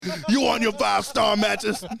You want your 5-star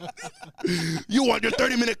matches? You want your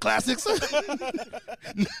 30-minute classics?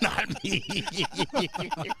 Not me.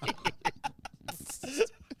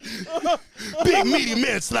 Big meaty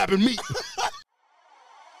man slapping meat.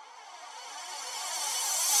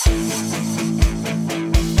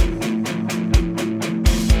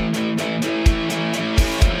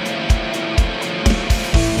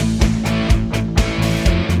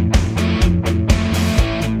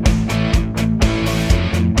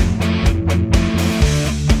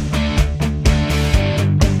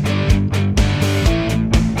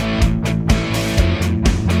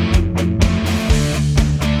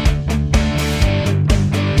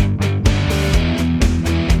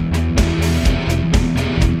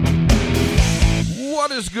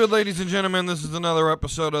 Good, ladies and gentlemen, this is another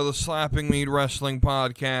episode of the Slapping Meat Wrestling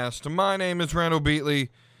Podcast. My name is Randall Beatley,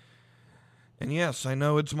 and yes, I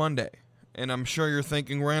know it's Monday, and I'm sure you're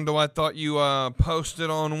thinking, Randall, I thought you posted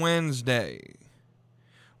on Wednesday.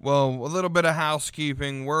 Well, a little bit of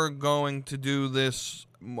housekeeping. We're going to do this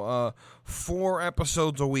 4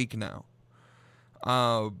 episodes a week now.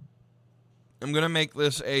 I'm going to make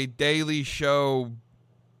this a daily show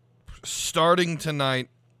starting tonight.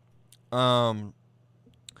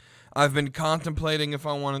 I've been contemplating if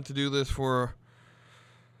I wanted to do this for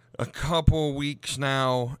a couple weeks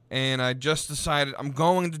now, and I just decided I'm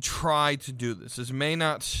going to try to do this. This may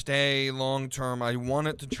not stay long term. I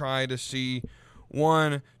wanted to try to see,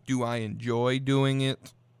 one, do I enjoy doing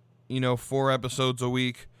it? 4 episodes a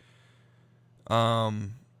week.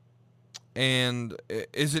 And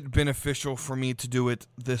is it beneficial for me to do it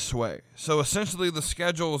this way? So essentially the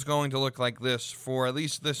schedule is going to look like this for at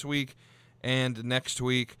least this week and next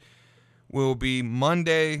week. Will be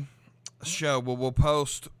Monday show. We'll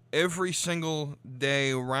post every single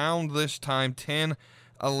day around this time. 10,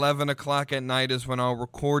 11 o'clock at night is when I'll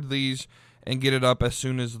record these and get it up as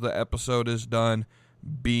soon as the episode is done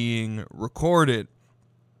being recorded.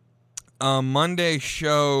 Monday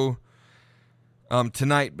show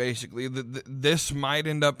tonight, basically. This might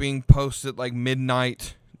end up being posted like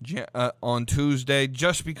midnight on Tuesday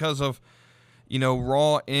just because of,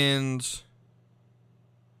 Raw ends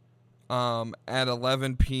at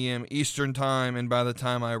 11 p.m. Eastern time, and by the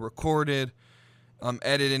time I recorded,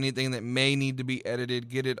 edit anything that may need to be edited,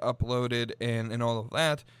 get it uploaded, and all of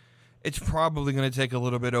that, it's probably going to take a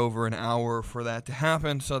little bit over an hour for that to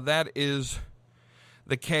happen. So that is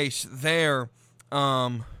the case there.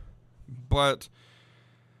 But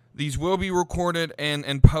these will be recorded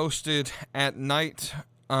and posted at night.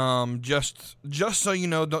 Just so you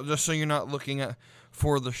know, just so you're not looking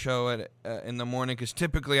for the show in the morning, because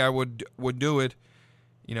typically I would do it,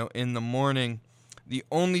 in the morning. The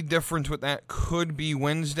only difference with that could be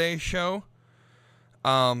Wednesday show.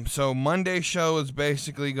 So Monday show is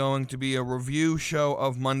basically going to be a review show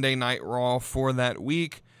of Monday Night Raw for that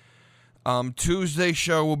week. Tuesday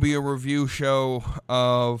show will be a review show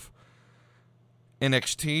of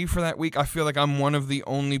NXT for that week. I feel like I'm one of the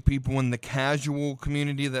only people in the casual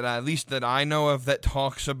community that I know of that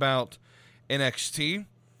talks about NXT.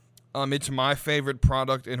 It's my favorite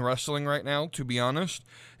product in wrestling right now, to be honest.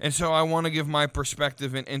 And so I want to give my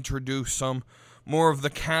perspective and introduce some more of the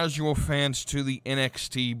casual fans to the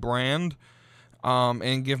NXT brand,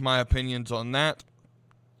 and give my opinions on that.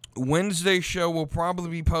 Wednesday show will probably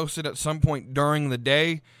be posted at some point during the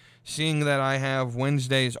day, seeing that I have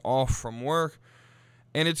Wednesdays off from work.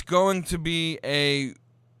 And it's going to be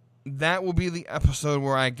that will be the episode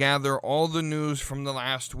where I gather all the news from the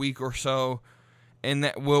last week or so, and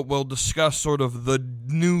that we'll discuss sort of the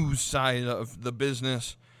news side of the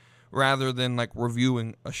business rather than like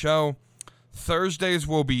reviewing a show. Thursdays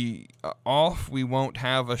will be off. We won't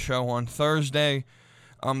have a show on Thursday.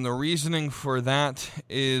 The reasoning for that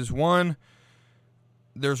is, one,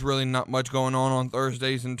 there's really not much going on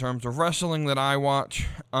Thursdays in terms of wrestling that I watch.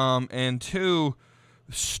 And two,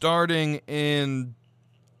 starting in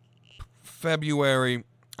February,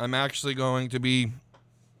 I'm actually going to be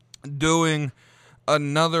doing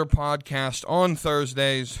another podcast on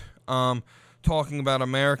Thursdays, talking about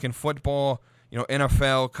American football,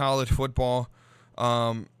 NFL, college football,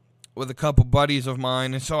 with a couple buddies of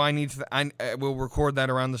mine. And so I will record that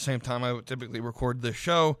around the same time I would typically record this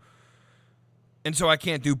show. And so I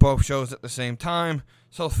can't do both shows at the same time.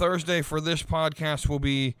 So Thursday for this podcast will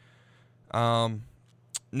be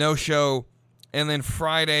no show. And then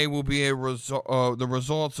Friday will be the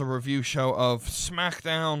results of review show of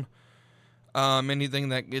SmackDown. Anything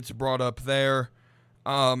that gets brought up there.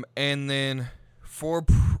 And then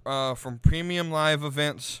from premium live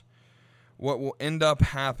events, what will end up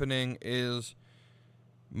happening is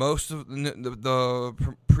most of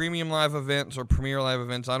the premium live events or premier live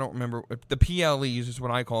events. I don't remember. The PLEs is what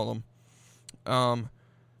I call them.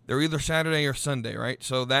 They're either Saturday or Sunday, right?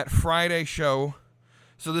 So that Friday show.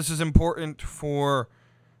 So this is important for,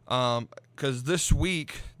 because this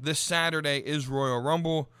Saturday is Royal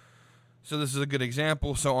Rumble. So this is a good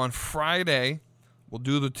example. So on Friday, we'll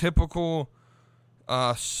do the typical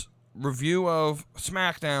review of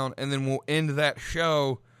SmackDown, and then we'll end that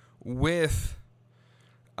show with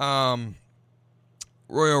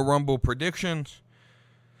Royal Rumble predictions.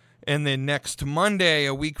 And then next Monday,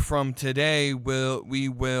 a week from today, we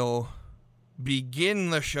will begin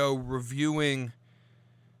the show reviewing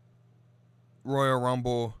Royal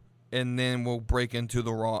Rumble, and then we'll break into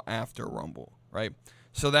the Raw after Rumble, right?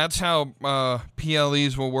 So that's how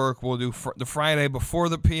PLEs will work. We'll do the Friday before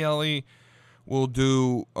the PLE. We'll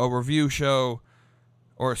do a review show,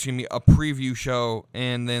 or excuse me, a preview show,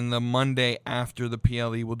 and then the Monday after the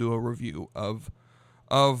PLE, we'll do a review of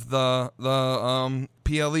the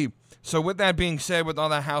PLE. So with that being said, with all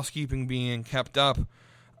that housekeeping being kept up,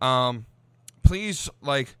 please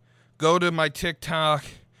go to my TikTok,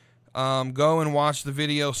 go and watch the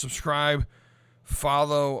video, subscribe,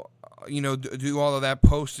 follow. Do all of that.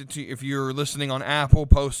 Post it to, if you're listening on Apple,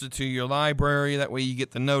 post it to your library. That way you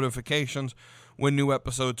get the notifications when new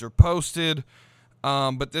episodes are posted.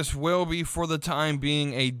 But this will be, for the time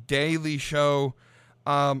being, a daily show.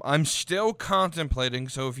 I'm still contemplating,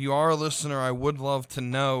 so if you are a listener, I would love to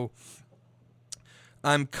know.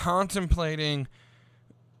 I'm contemplating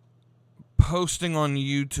posting on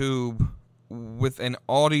YouTube with an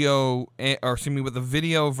with a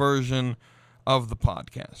video version of the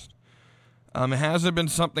podcast. It hasn't been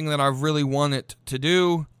something that I've really wanted to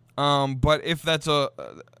do, but if that's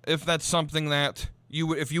something that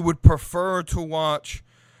if you would prefer to watch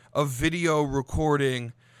a video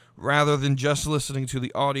recording rather than just listening to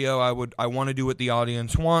the audio, I want to do what the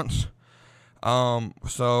audience wants.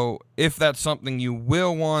 So if that's something you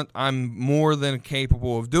will want, I'm more than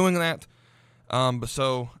capable of doing that.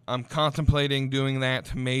 So I'm contemplating doing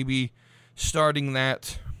that, maybe starting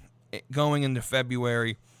that going into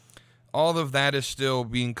February. All of that is still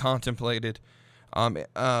being contemplated.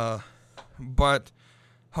 But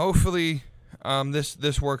hopefully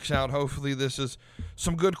this works out. Hopefully this is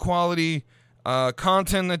some good quality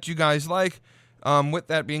content that you guys like. With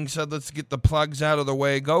that being said, let's get the plugs out of the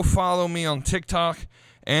way. Go follow me on TikTok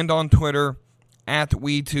and on Twitter at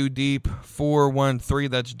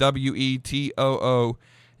We2Deep413. That's WETOODEEP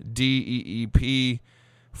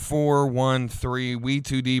 413.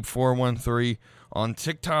 We2Deep413 on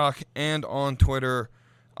TikTok and on Twitter.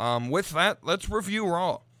 With that, let's review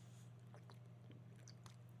Raw.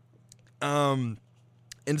 And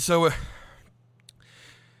so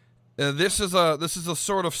this is a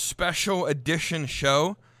sort of special edition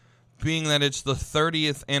show, being that it's the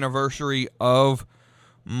 30th anniversary of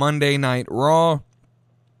Monday Night Raw.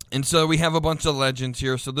 And so we have a bunch of legends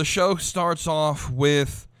here. So the show starts off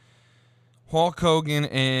with Hulk Hogan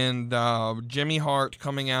and Jimmy Hart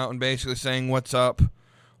coming out and basically saying, "What's up,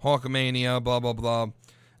 Hulkamania, blah, blah, blah."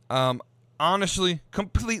 Honestly,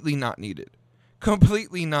 completely not needed.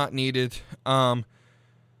 Completely not needed.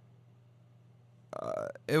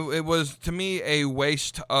 It was, to me, a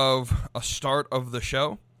waste of a start of the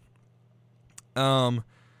show. And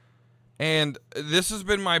this has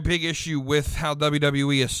been my big issue with how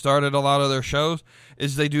WWE has started a lot of their shows,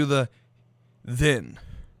 is they do the then,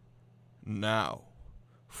 now,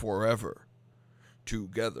 forever,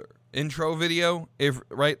 together intro video,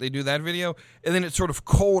 right? They do that video, and then it sort of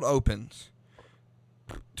cold opens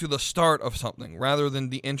to the start of something rather than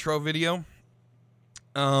the intro video.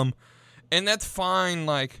 And that's fine,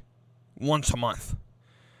 once a month.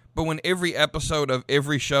 But when every episode of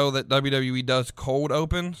every show that WWE does cold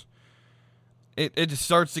opens, it just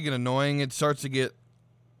starts to get annoying. It starts to get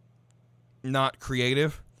not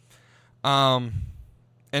creative. And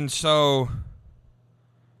so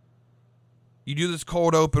you do this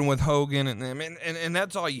cold open with Hogan, and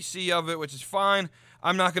that's all you see of it, which is fine.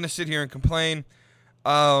 I'm not going to sit here and complain.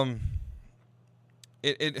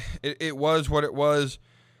 It was what it was.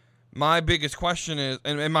 My biggest question is,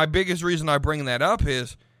 and my biggest reason I bring that up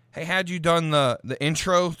is, hey, had you done the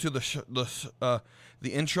intro to the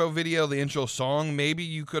intro video, the intro song, maybe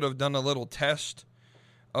you could have done a little test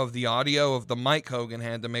of the audio of the mic Hogan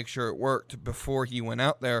had to make sure it worked before he went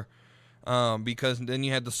out there. Because then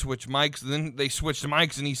you had to switch mics. Then they switched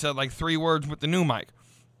mics, and he said 3 words with the new mic.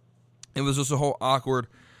 It was just a whole awkward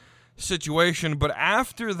situation. But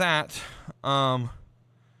after that,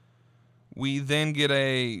 we then get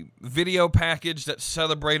a video package that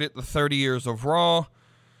celebrated the 30 years of Raw.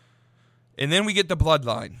 And then we get the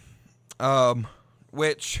Bloodline.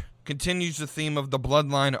 which continues the theme of the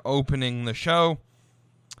Bloodline opening the show.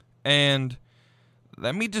 And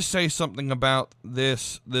let me just say something about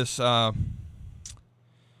this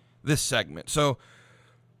segment. So,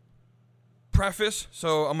 preface.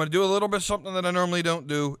 So, I'm going to do a little bit of something that I normally don't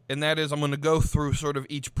do, and that is I'm going to go through sort of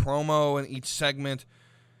each promo and each segment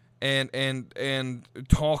and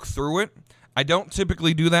talk through it. I don't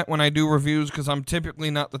typically do that when I do reviews because I'm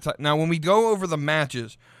typically not the type. Now, when we go over the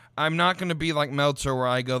matches, I'm not going to be like Meltzer where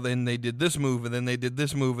I go, then they did this move, and then they did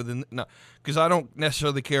this move, and then no, because I don't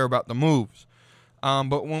necessarily care about the moves.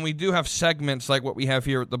 But when we do have segments like what we have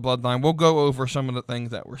here at the Bloodline, we'll go over some of the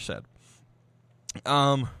things that were said.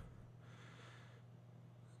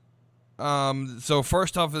 So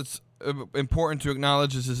first off, it's important to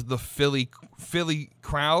acknowledge this is the Philly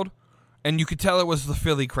crowd, and you could tell it was the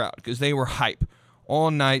Philly crowd because they were hype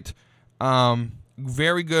all night.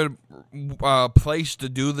 Very good place to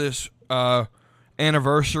do this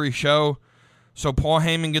anniversary show. So Paul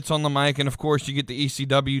Heyman gets on the mic, and of course you get the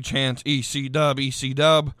ECW chants, EC-Dub,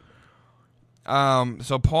 EC-Dub.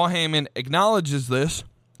 So Paul Heyman acknowledges this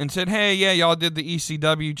and said, hey, yeah, y'all did the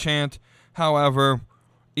ECW chant. However,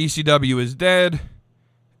 ECW is dead,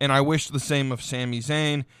 and I wish the same of Sami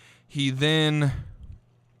Zayn. He then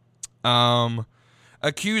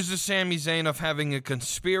accuses Sami Zayn of having a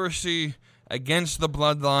conspiracy against the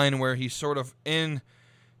Bloodline where he's sort of in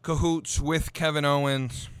cahoots with Kevin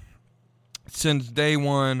Owens since day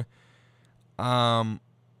one. And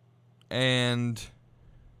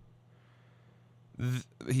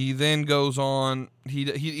he then goes on.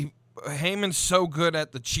 Heyman's so good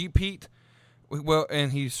at the cheap heat. Well,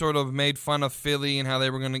 and he sort of made fun of Philly and how they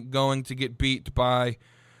were going to get beat by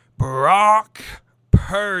Brock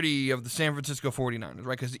Purdy of the San Francisco 49ers,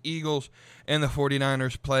 right? Because the Eagles and the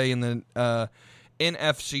 49ers play in the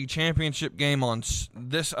NFC Championship game on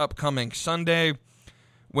this upcoming Sunday.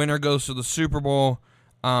 Winner goes to the Super Bowl.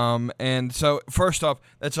 And so, first off,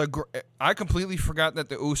 I completely forgot that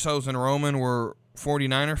the Usos and Roman were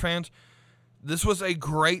 49er fans. This was a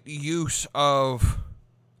great use of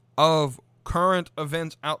current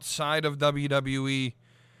events outside of WWE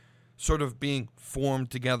sort of being formed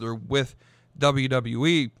together with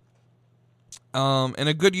WWE, and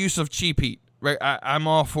a good use of cheap heat, right? I'm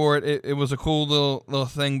all for it. It was a cool little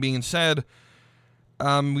thing being said.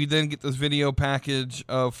 We then get this video package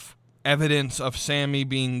of evidence of Sami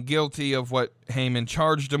being guilty of what Heyman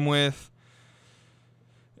charged him with.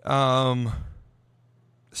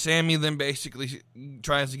 Sami then basically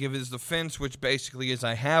tries to give his defense, which basically is,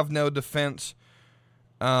 I have no defense.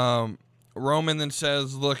 Roman then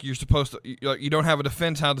says, look, you're supposed to, you don't have a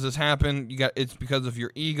defense. How does this happen? It's because of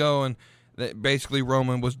your ego. And that basically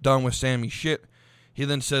Roman was done with Sami's shit. He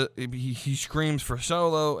then says, he screams for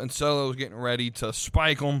Solo, and Solo's getting ready to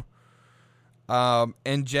spike him.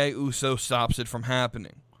 And Jey Uso stops it from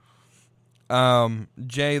happening.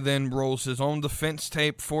 Jay then rolls his own defense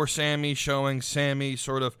tape for Sami, showing Sami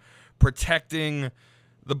sort of protecting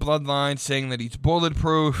the Bloodline, saying that he's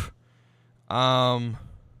bulletproof.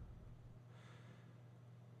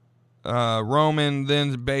 Roman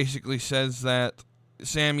then basically says that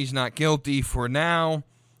Sami's not guilty for now,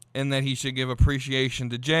 and that he should give appreciation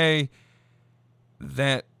to Jay,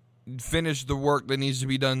 that finish the work that needs to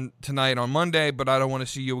be done tonight on Monday, but I don't want to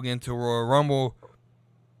see you again till Royal Rumble.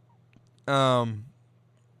 And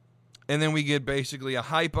then we get basically a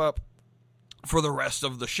hype up for the rest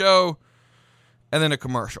of the show, and then a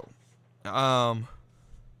commercial.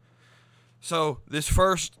 So this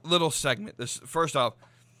first little segment, first off,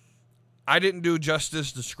 I didn't do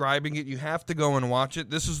justice describing it. You have to go and watch it.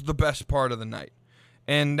 This is the best part of the night,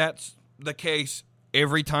 and that's the case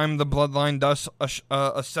every time the Bloodline does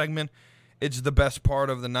a segment. It's the best part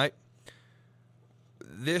of the night.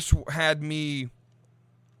 This had me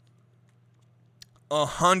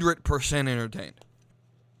 100% entertained.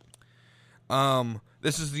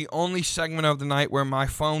 This is the only segment of the night where my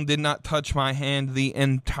phone did not touch my hand the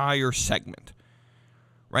entire segment.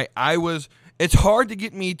 Right? It's hard to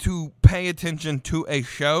get me to pay attention to a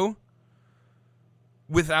show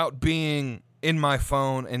without being in my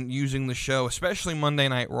phone and using the show, especially Monday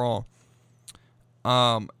Night Raw.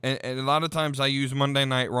 And a lot of times I use Monday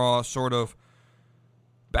Night Raw sort of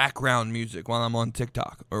background music while I'm on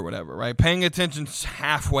TikTok or whatever, right? Paying attention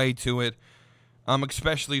halfway to it,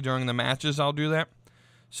 especially during the matches, I'll do that.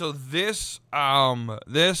 So this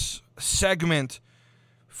segment,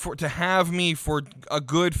 to have me for a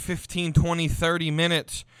good 15, 20, 30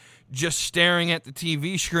 minutes just staring at the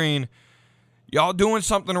TV screen, y'all doing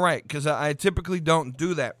something right, because I typically don't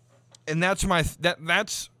do that. And that's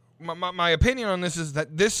my opinion on this is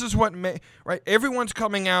that this is what right. Everyone's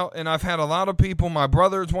coming out, and I've had a lot of people. My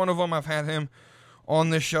brother's one of them. I've had him on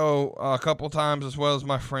this show a couple times, as well as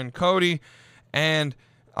my friend Cody, and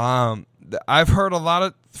I've heard a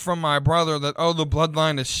lot from my brother that, oh, the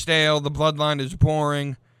bloodline is stale, the bloodline is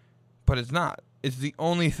boring, but it's not. It's the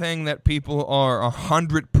only thing that people are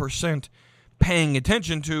 100% paying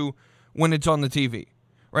attention to when it's on the TV.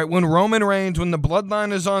 Right? When Roman Reigns, when the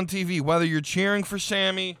bloodline is on TV, whether you're cheering for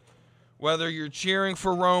Sammy, whether you're cheering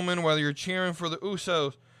for Roman, whether you're cheering for the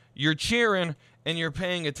Usos, you're cheering and you're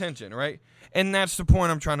paying attention, right? And that's the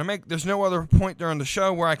point I'm trying to make. There's no other point during the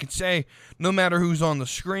show where I could say, no matter who's on the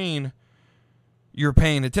screen, you're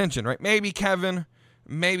paying attention, right? Maybe Kevin,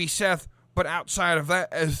 maybe Seth, but outside of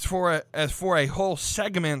that, as for a whole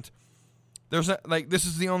segment, this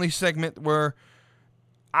is the only segment where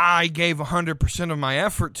I gave 100% of my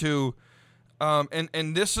effort to,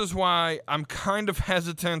 and this is why I'm kind of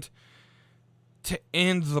hesitant to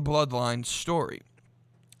end the Bloodline story.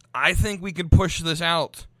 I think we could push this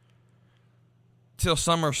out till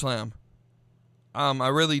SummerSlam. I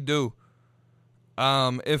really do.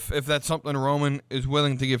 If that's something Roman is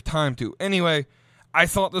willing to give time to. Anyway, I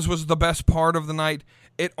thought this was the best part of the night.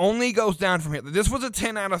 It only goes down from here. This was a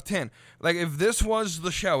 10 out of 10. Like, if this was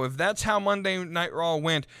the show, if that's how Monday Night Raw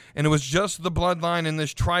went, and it was just the bloodline in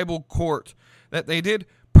this tribal court that they did,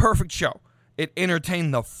 perfect show. It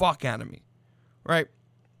entertained the fuck out of me. Right?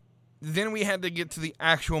 Then we had to get to the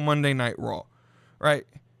actual Monday Night Raw. Right?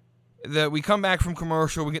 We come back from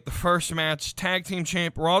commercial, we get the first match,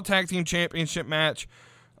 Raw Tag Team Championship match,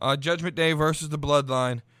 Judgment Day versus the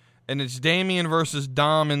Bloodline, and it's Damian versus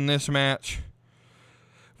Dom in this match.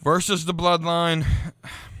 Versus the Bloodline,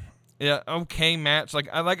 yeah, okay match. Like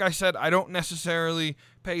I said, I don't necessarily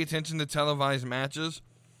pay attention to televised matches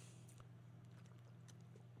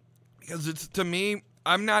because to me,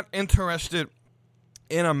 I'm not interested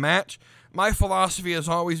in a match. My philosophy has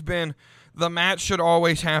always been the match should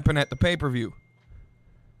always happen at the pay-per-view.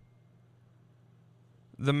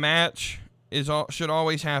 The match should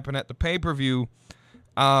always happen at the pay-per-view,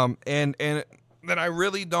 and that I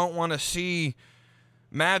really don't want to see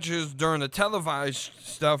matches during the televised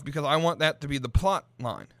stuff because I want that to be the plot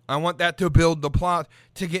line. I want that to build the plot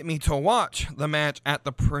to get me to watch the match at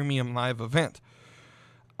the premium live event.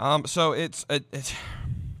 So it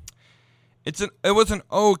was an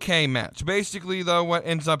okay match. Basically, though, what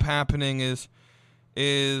ends up happening is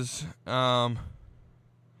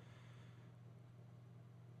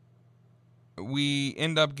we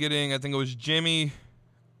end up getting, I think it was Jimmy,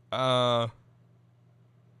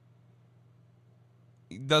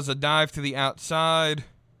 does a dive to the outside.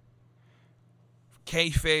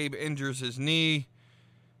 Kayfabe injures his knee.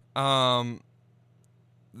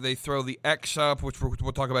 They throw the X up, which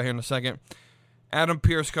we'll talk about here in a second. Adam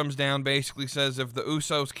Pearce comes down, basically says if the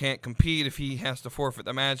Usos can't compete, if he has to forfeit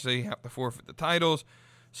the match, they have to forfeit the titles.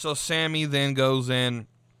 So Sammy then goes in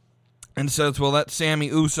and says, well, let Sammy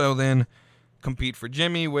Uso then compete for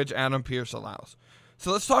Jimmy, which Adam Pearce allows.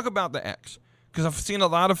 So let's talk about the X. Because I've seen a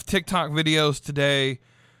lot of TikTok videos today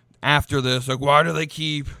after this. Like, why do they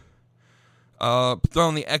keep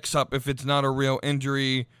throwing the X up if it's not a real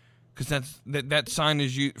injury? Because that sign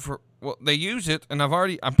is used for... Well, they use it, and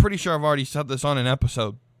I'm pretty sure I've already said this on an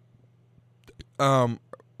episode a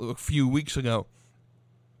few weeks ago.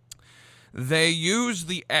 They use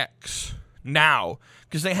the X now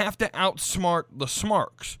because they have to outsmart the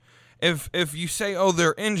smarks. If you say, oh,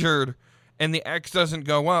 they're injured, and the X doesn't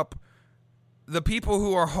go up, the people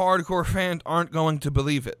who are hardcore fans aren't going to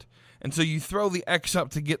believe it. And so you throw the X up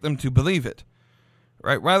to get them to believe it.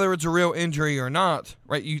 Right? Whether it's a real injury or not,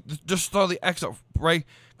 right? You just throw the X up, right?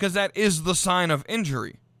 Because that is the sign of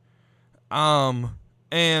injury. And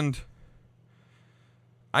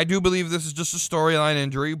I do believe this is just a storyline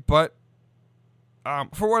injury, but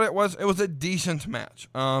for what it was a decent match.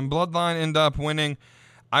 Bloodline ended up winning.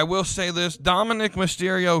 I will say this, Dominic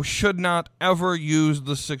Mysterio should not ever use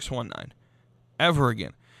the 619. Ever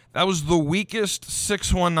again. That was the weakest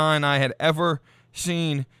 619 I had ever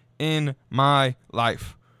seen in my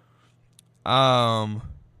life.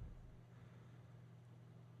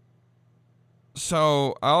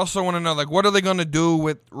 So I also want to know, like, what are they going to do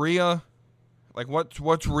with Rhea? Like,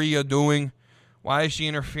 what's Rhea doing? Why is she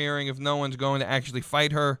interfering if no one's going to actually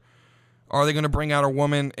fight her? Are they going to bring out a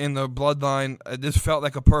woman in the bloodline? This felt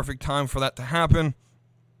like a perfect time for that to happen.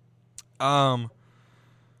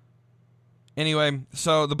 Anyway,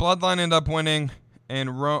 so the bloodline end up winning,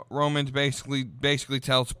 and Roman basically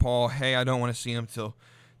tells Paul, hey, I don't want to see him till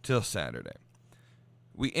Saturday.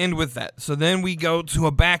 We end with that. So then we go to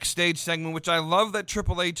a backstage segment, which I love that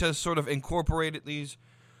Triple H has sort of incorporated these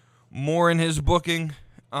more in his booking.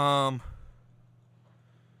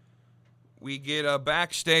 We get a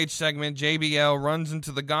backstage segment. JBL runs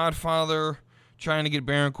into the Godfather, trying to get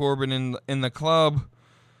Baron Corbin in the club.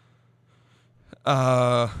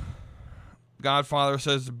 Godfather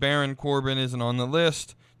says Baron Corbin isn't on the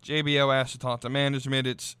list. JBL asks to talk to management.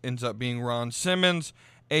 It ends up being Ron Simmons,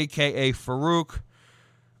 a.k.a. Farouk,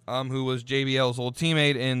 who was JBL's old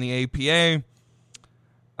teammate in the APA.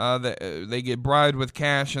 They get bribed with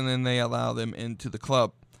cash, and then they allow them into the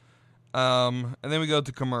club. And then we go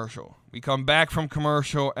to commercial. We come back from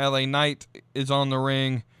commercial. LA Knight is on the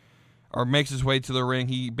ring, or makes his way to the ring.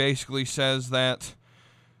 He basically says that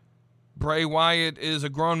Bray Wyatt is a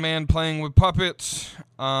grown man playing with puppets,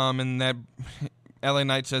 and that LA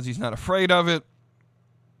Knight says he's not afraid of it.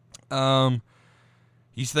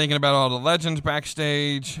 He's thinking about all the legends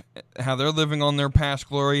backstage, how they're living on their past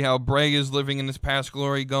glory, how Bray is living in his past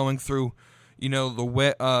glory, going through,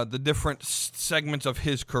 the different segments of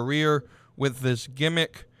his career with this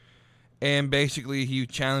gimmick. And basically, he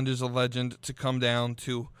challenges a legend to come down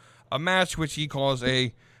to a match, which he calls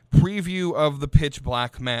a preview of the Pitch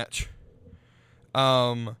Black match.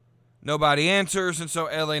 Nobody answers, and so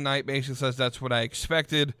LA Knight basically says that's what I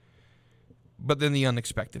expected. But then the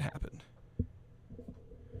unexpected happened.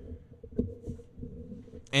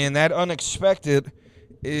 And that unexpected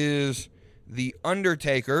is the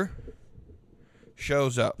Undertaker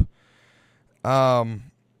shows up.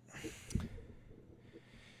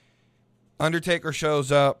 Undertaker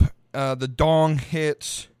shows up. The dong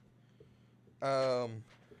hits. So,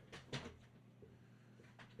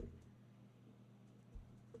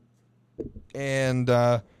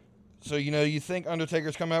 you think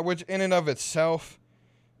Undertaker's coming out, which in and of itself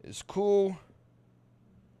is cool.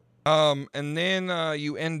 And then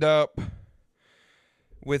you end up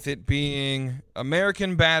with it being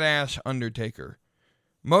American Badass Undertaker.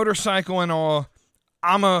 Motorcycle and all.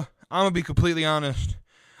 I'm gonna be completely honest.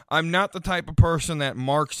 I'm not the type of person that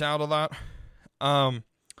marks out a lot. I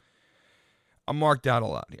marked out a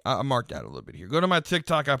lot. I marked out a little bit here. Go to my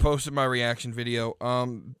TikTok. I posted my reaction video.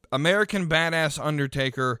 American Badass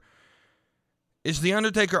Undertaker is the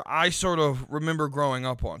Undertaker I sort of remember growing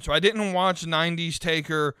up on. So I didn't watch 90s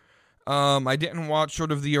Taker. I didn't watch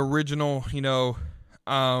sort of the original,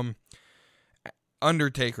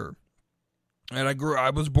 Undertaker. And I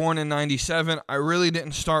was born in 97. I really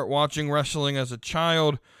didn't start watching wrestling as a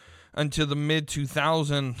child until the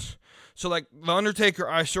mid-2000s. So, the Undertaker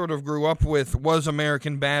I sort of grew up with was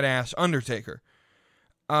American Badass Undertaker.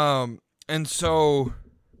 And so,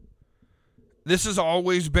 this has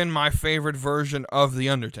always been my favorite version of the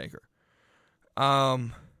Undertaker.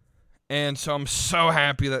 And so I'm so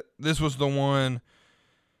happy that this was the one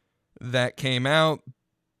that came out.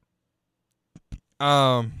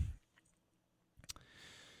 LA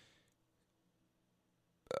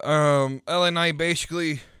Knight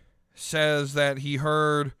basically says that he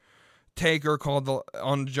heard Taker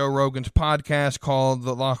on Joe Rogan's podcast called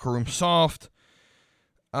The Locker Room Soft.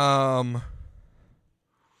 And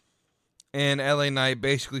LA Knight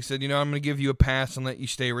basically said, I'm going to give you a pass and let you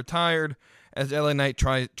stay retired. As LA Knight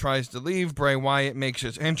tries to leave, Bray Wyatt makes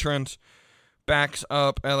his entrance, backs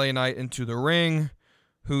up LA Knight into the ring,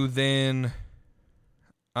 who then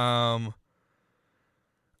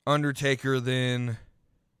Undertaker then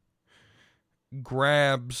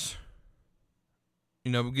grabs,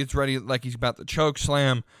 gets ready like he's about to choke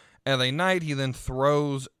slam LA Knight. He then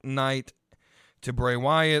throws Knight to Bray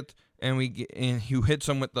Wyatt, and he hits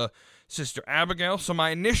him with the Sister Abigail. So my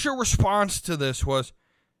initial response to this was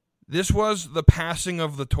the passing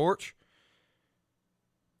of the torch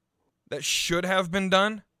that should have been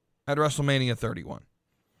done at WrestleMania 31.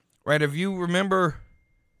 Right? If you remember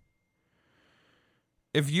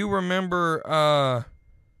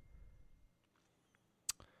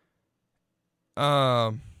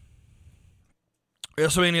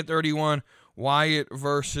WrestleMania 31, Wyatt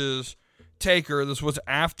versus Taker, this was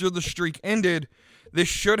after the streak ended. This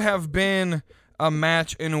should have been a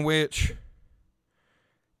match in which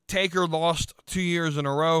Taker lost 2 years in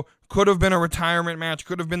a row. Could have been a retirement match.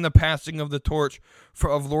 Could have been the passing of the torch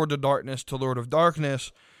of Lord of Darkness to Lord of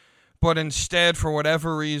Darkness. But instead, for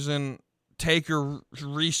whatever reason, Taker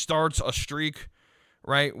restarts a streak,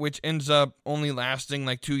 right, which ends up only lasting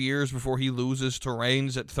 2 years before he loses to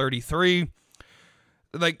Reigns at 33.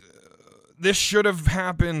 This should have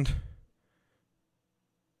happened,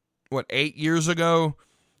 8 years ago?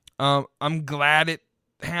 I'm glad it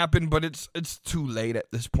happened, but it's too late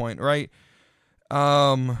at this point, right?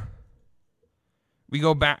 We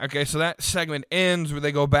go back. Okay, so that segment ends where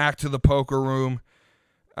they go back to the poker room.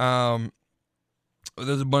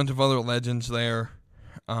 There's a bunch of other legends there.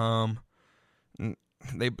 They're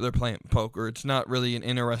playing poker. It's not really an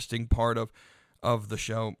interesting part of the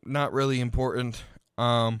show. Not really important.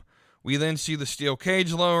 We then see the steel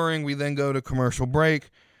cage lowering. We then go to commercial break.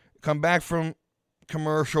 Come back from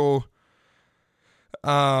commercial.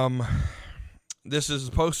 This is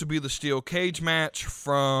supposed to be the steel cage match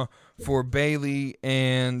for Bayley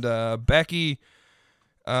and Becky.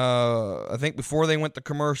 I think before they went to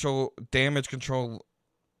commercial, Damage Control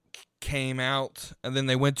came out, and then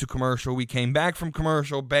they went to commercial. We came back from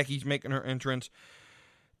commercial. Becky's making her entrance.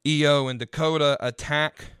 Io and Dakota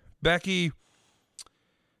attack Becky.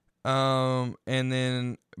 And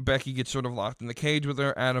then Becky gets sort of locked in the cage with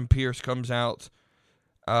her. Adam Pearce comes out.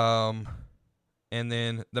 And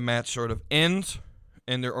then the match sort of ends.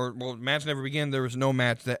 And the match never began. There was no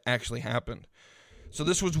match that actually happened. So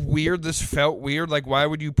this was weird. This felt weird. Like, why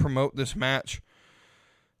would you promote this match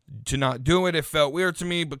to not do it? It felt weird to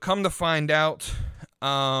me. But come to find out,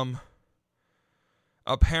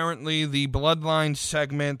 apparently the Bloodline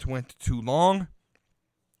segment went too long.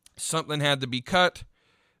 Something had to be cut.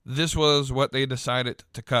 This was what they decided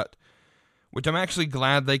to cut, which I'm actually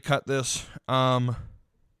glad they cut this. I'm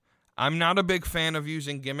not a big fan of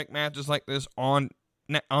using gimmick matches like this on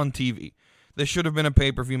TV. This should have been a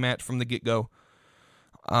pay-per-view match from the get-go.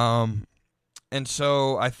 And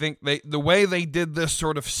so I think the way they did this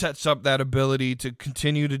sort of sets up that ability to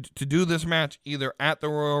continue to do this match either at the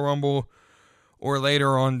Royal Rumble or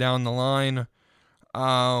later on down the line.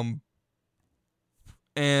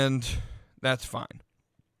 And that's fine.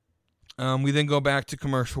 We then go back to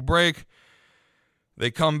commercial break.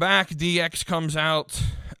 They come back. DX comes out.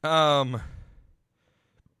 And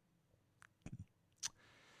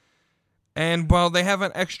well, they have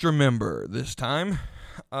an extra member this time.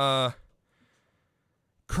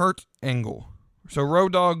 Kurt Angle. So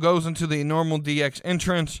Road Dogg goes into the normal DX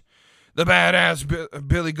entrance. The badass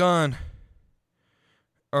Billy Gunn.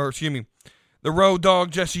 Or, excuse me. The Road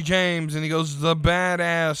Dogg Jesse James. And he goes, the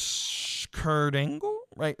badass Kurt Angle?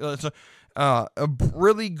 Right? It's a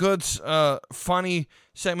really good, funny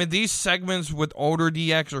segment. These segments with older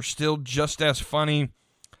DX are still just as funny.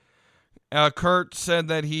 Kurt said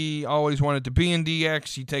that he always wanted to be in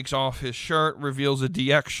DX. He takes off his shirt, reveals a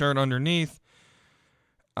DX shirt underneath.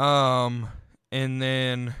 And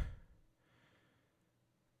then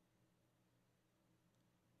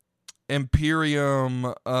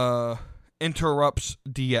Imperium interrupts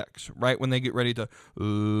DX right when they get ready to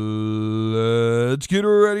let's get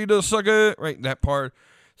ready to suck it, right, that part.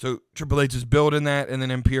 So Triple H is building that, and then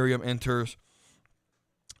Imperium enters.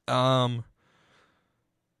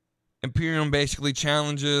 Imperium basically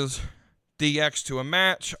challenges DX to a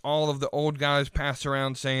match. All of the old guys pass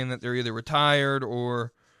around saying that they're either retired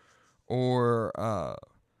or and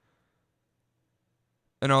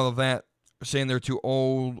all of that, saying they're too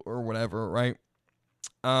old or whatever, right?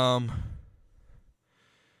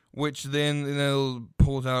 Which then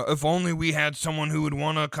pulls out, if only we had someone who would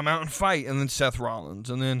want to come out and fight, and then Seth Rollins,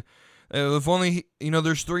 and then if only,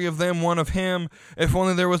 there's three of them, one of him, if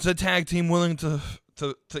only there was a tag team willing to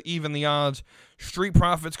even the odds. Street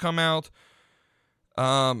Profits come out,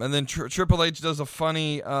 and then Triple H does a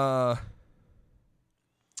funny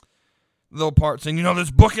little part saying,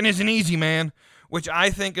 this booking isn't easy, man, which I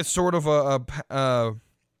think is sort of a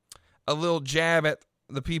little jab at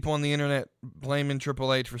the people on the internet blaming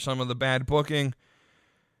Triple H for some of the bad booking.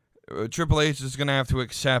 Triple H is going to have to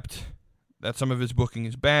accept that some of his booking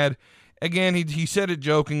is bad. Again, he said it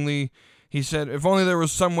jokingly. He said, if only there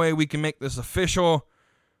was some way we can make this official.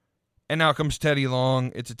 And now comes Teddy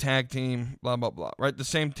Long. It's a tag team, blah, blah, blah. Right? The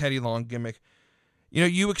same Teddy Long gimmick.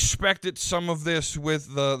 You expected some of this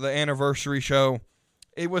with the anniversary show.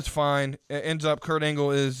 It was fine. It ends up Kurt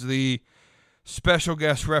Angle is the special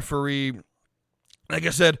guest referee. Like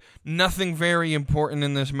I said, nothing very important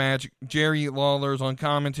in this match. Jerry Lawler's on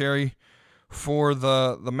commentary for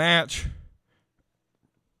the match.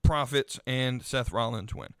 Profits and Seth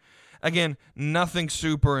Rollins win. Again, nothing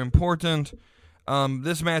super important.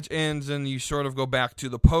 This match ends and you sort of go back to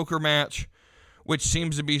the poker match, which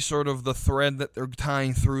seems to be sort of the thread that they're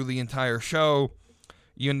tying through the entire show.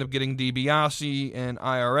 You end up getting DiBiase and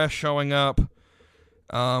IRS showing up.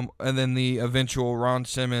 And then the eventual Ron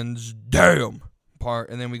Simmons, damn, part,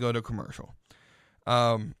 and then we go to commercial.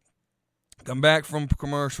 Come back from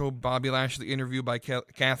commercial, Bobby Lashley interviewed by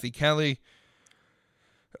Kathy Kelly.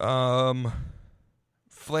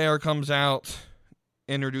 Flair comes out,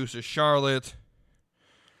 introduces Charlotte,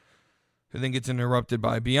 who then gets interrupted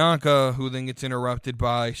by Bianca, who then gets interrupted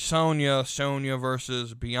by Sonya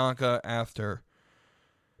versus Bianca after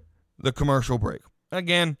the commercial break.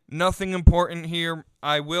 Again, nothing important here.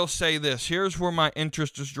 I will say this. Here's where my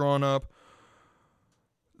interest is drawn up.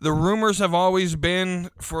 The rumors have always been,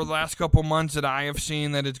 for the last couple months that I have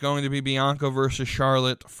seen, that it's going to be Bianca versus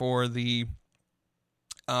Charlotte for the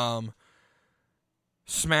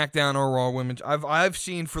SmackDown or Raw Women's. I've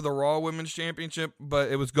seen for the Raw Women's Championship, but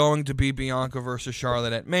it was going to be Bianca versus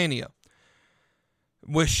Charlotte at Mania.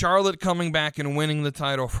 With Charlotte coming back and winning the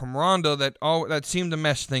title from Ronda, that seemed to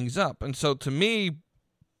mess things up. And so to me,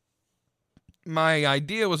 my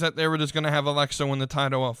idea was that they were just going to have Alexa win the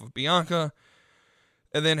title off of Bianca,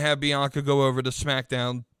 and then have Bianca go over to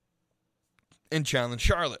SmackDown and challenge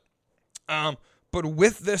Charlotte. But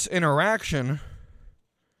with this interaction,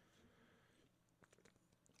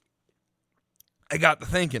 I got to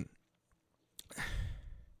thinking,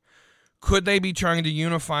 could they be trying to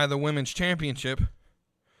unify the Women's Championship?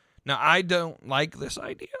 Now, I don't like this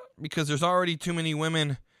idea because there's already too many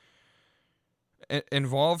women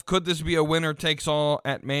involved. Could this be a winner takes all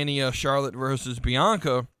at Mania, Charlotte versus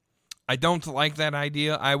Bianca? I don't like that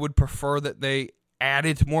idea. I would prefer that they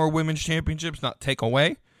added more women's championships, not take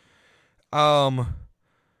away. But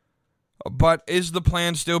is the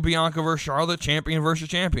plan still Bianca versus Charlotte, champion versus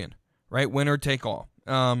champion? Right? Winner take all.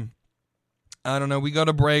 I don't know. We go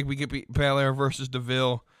to break. We get Belair versus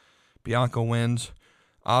DeVille. Bianca wins.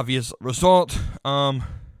 Obvious result.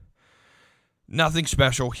 Nothing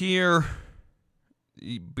special here.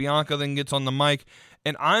 Bianca then gets on the mic.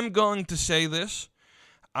 And I'm going to say this.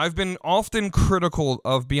 I've been often critical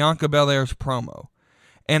of Bianca Belair's promo.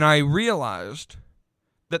 And I realized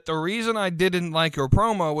that the reason I didn't like her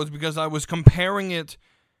promo was because I was comparing it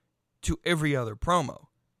to every other promo.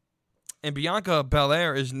 And Bianca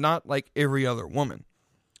Belair is not like every other woman.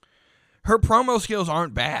 Her promo skills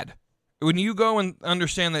aren't bad. When you go and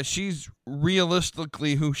understand that she's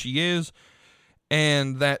realistically who she is,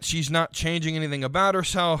 and that she's not changing anything about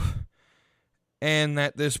herself, and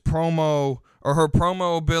that this promo, or her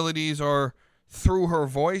promo abilities are through her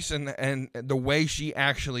voice and the way she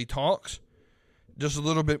actually talks, just a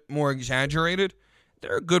little bit more exaggerated,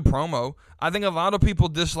 they're a good promo. I think a lot of people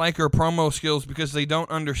dislike her promo skills because they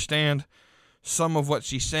don't understand some of what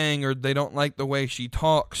she's saying, or they don't like the way she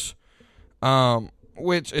talks,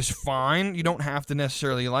 which is fine. You don't have to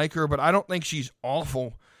necessarily like her, but I don't think she's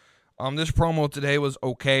awful. This promo today was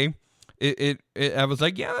okay. I was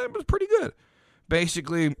like, yeah, it was pretty good.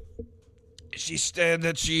 Basically, she said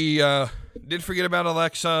that she did forget about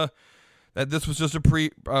Alexa, that this was just a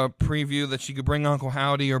preview, that she could bring Uncle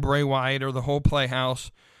Howdy or Bray Wyatt or the whole Playhouse.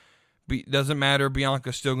 Doesn't matter.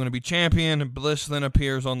 Bianca's still going to be champion. Bliss then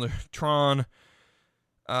appears on the Tron.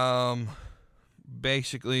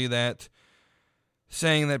 Basically, that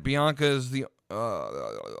saying that Bianca's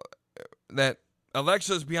that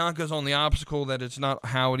Alexa's Bianca's on the obstacle, that it's not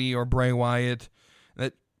Howdy or Bray Wyatt,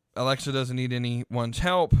 that Alexa doesn't need anyone's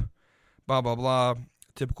help, blah, blah, blah.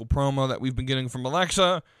 Typical promo that we've been getting from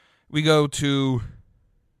Alexa. We go to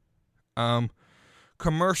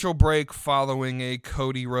commercial break following a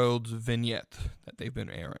Cody Rhodes vignette that they've been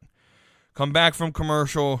airing. Come back from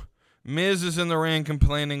commercial. Miz is in the ring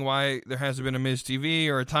complaining why there hasn't been a Miz TV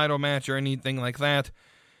or a title match or anything like that.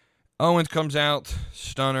 Owens comes out,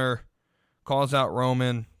 stunner, calls out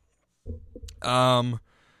Roman,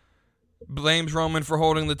 blames Roman for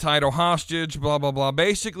holding the title hostage, blah, blah, blah.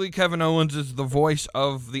 Basically, Kevin Owens is the voice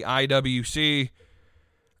of the IWC,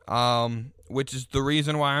 which is the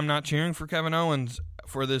reason why I'm not cheering for Kevin Owens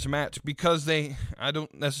for this match, because I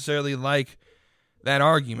don't necessarily like that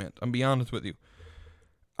argument. I'll be honest with you.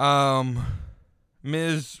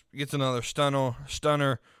 Miz gets another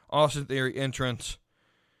stunner, Austin Theory entrance,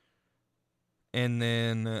 and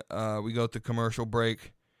then we go to commercial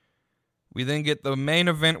break. We then get the main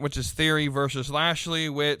event, which is Theory versus Lashley,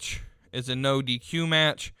 which is a no DQ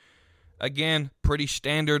match. Again, pretty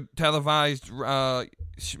standard televised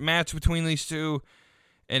match between these two,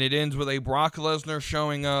 and it ends with a Brock Lesnar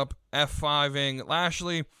showing up, F5ing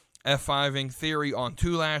Lashley, F5ing Theory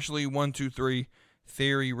onto Lashley, 1, 2, 3.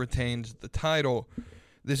 Theory retains the title.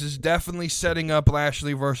 This is definitely setting up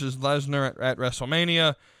Lashley versus Lesnar at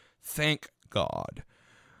WrestleMania. Thank God.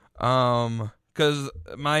 Because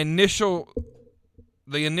the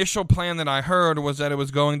initial plan that I heard was that it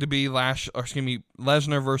was going to be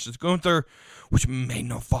Lesnar versus Gunther, which made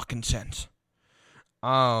no fucking sense.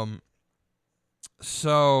 Yeah,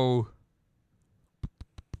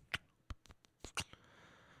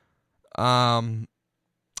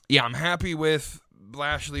 I'm happy with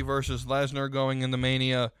Lashley versus Lesnar going into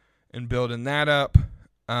Mania and building that up.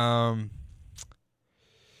 So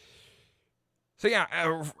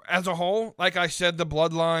yeah, as a whole, like I said, the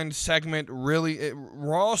Bloodline segment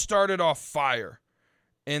Raw started off fire.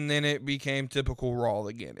 and then it became typical Raw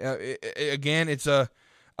again. Again, it's a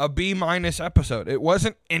B- episode. It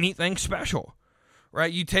wasn't anything special,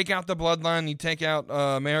 right? You take out the Bloodline, you take out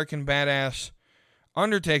American Badass,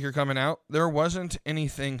 Undertaker coming out. There wasn't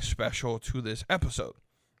anything special to this episode.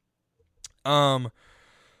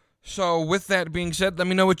 So with that being said, let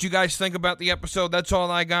me know what you guys think about the episode. That's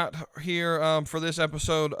all I got here for this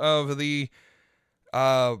episode of the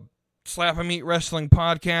Slap and Meat Wrestling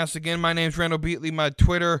Podcast. Again, my name's Randall Beatley. My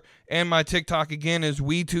Twitter and my TikTok, again, is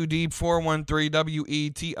We2Deep413,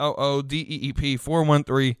 WeTooDeep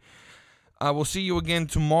 413. I will see you again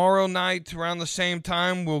tomorrow night around the same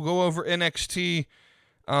time. We'll go over NXT.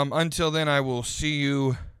 Until then, I will see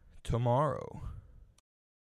you tomorrow.